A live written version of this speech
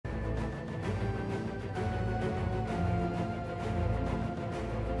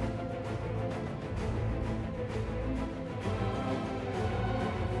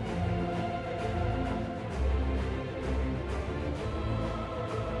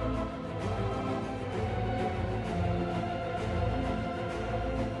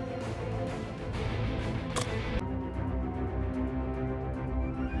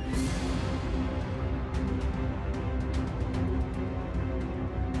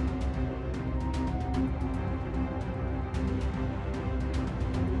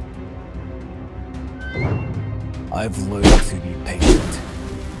I've learned to be patient.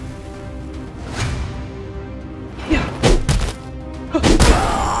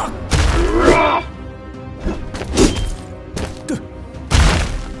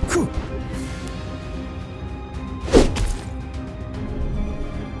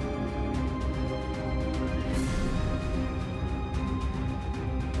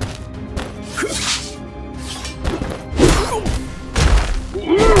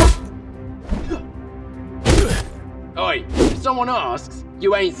 Oi, if someone asks,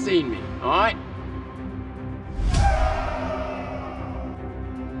 you ain't seen me, alright?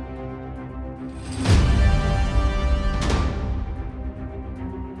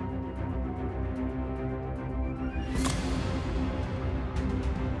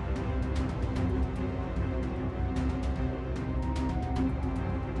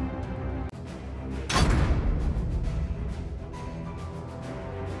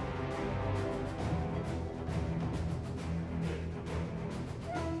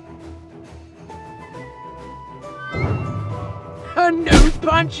 A new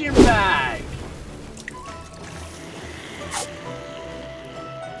punching bag!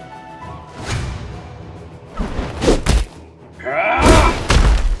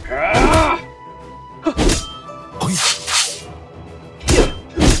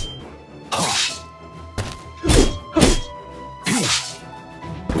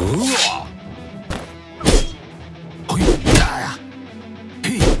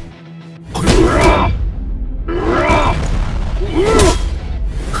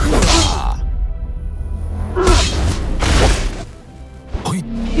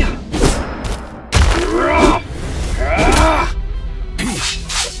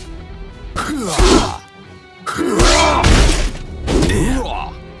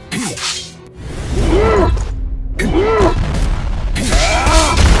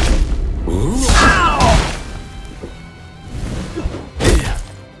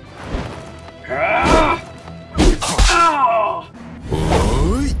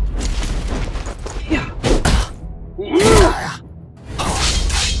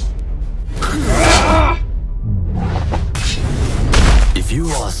 If you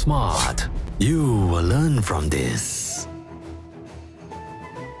are smart, you will learn from this.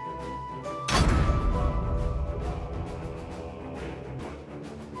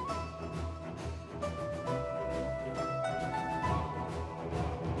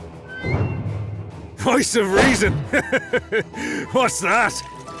 Voice of reason! What's that?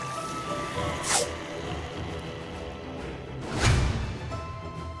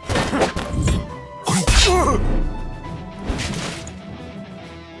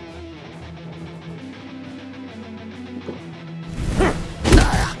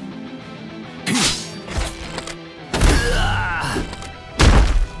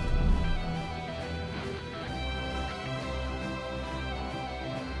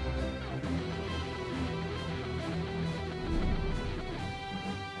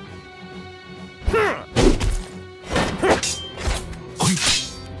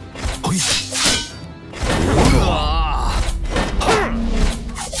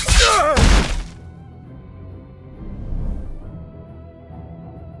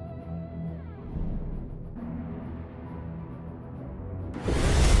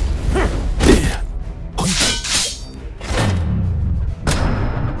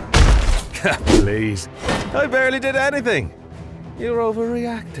 Please. I barely did anything. You're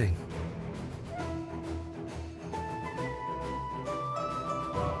overreacting.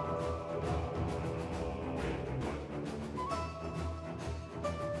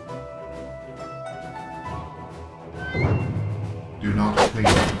 Do not cling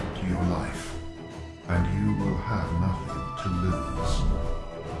to your life, and you will have nothing to lose.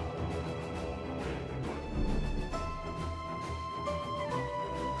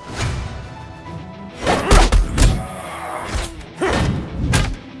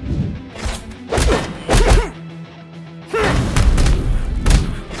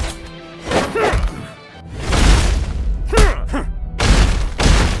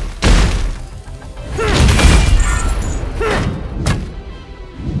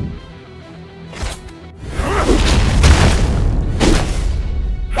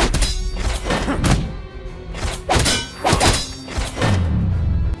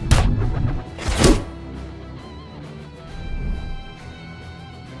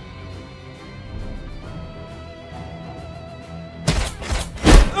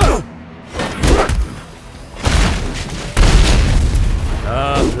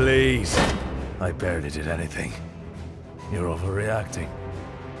 Please. I barely did anything. You're overreacting.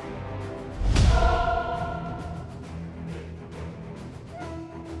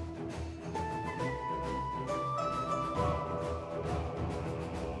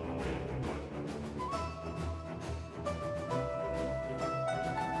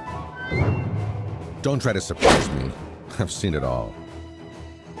 Don't try to surprise me. I've seen it all.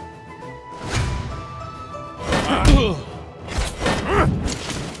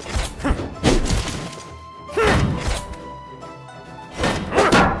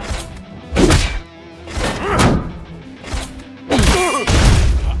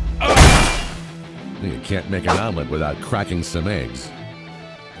 You can't make an omelet without cracking some eggs.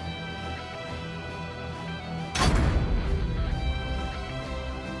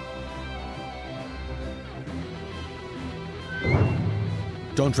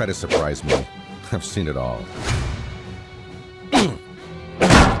 Don't try to surprise me. I've seen it all.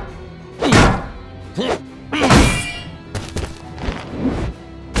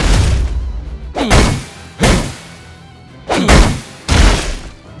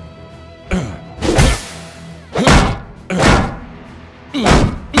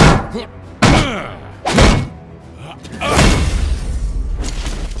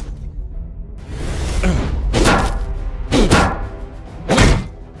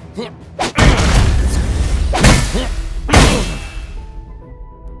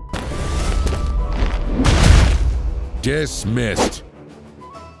 Dismissed.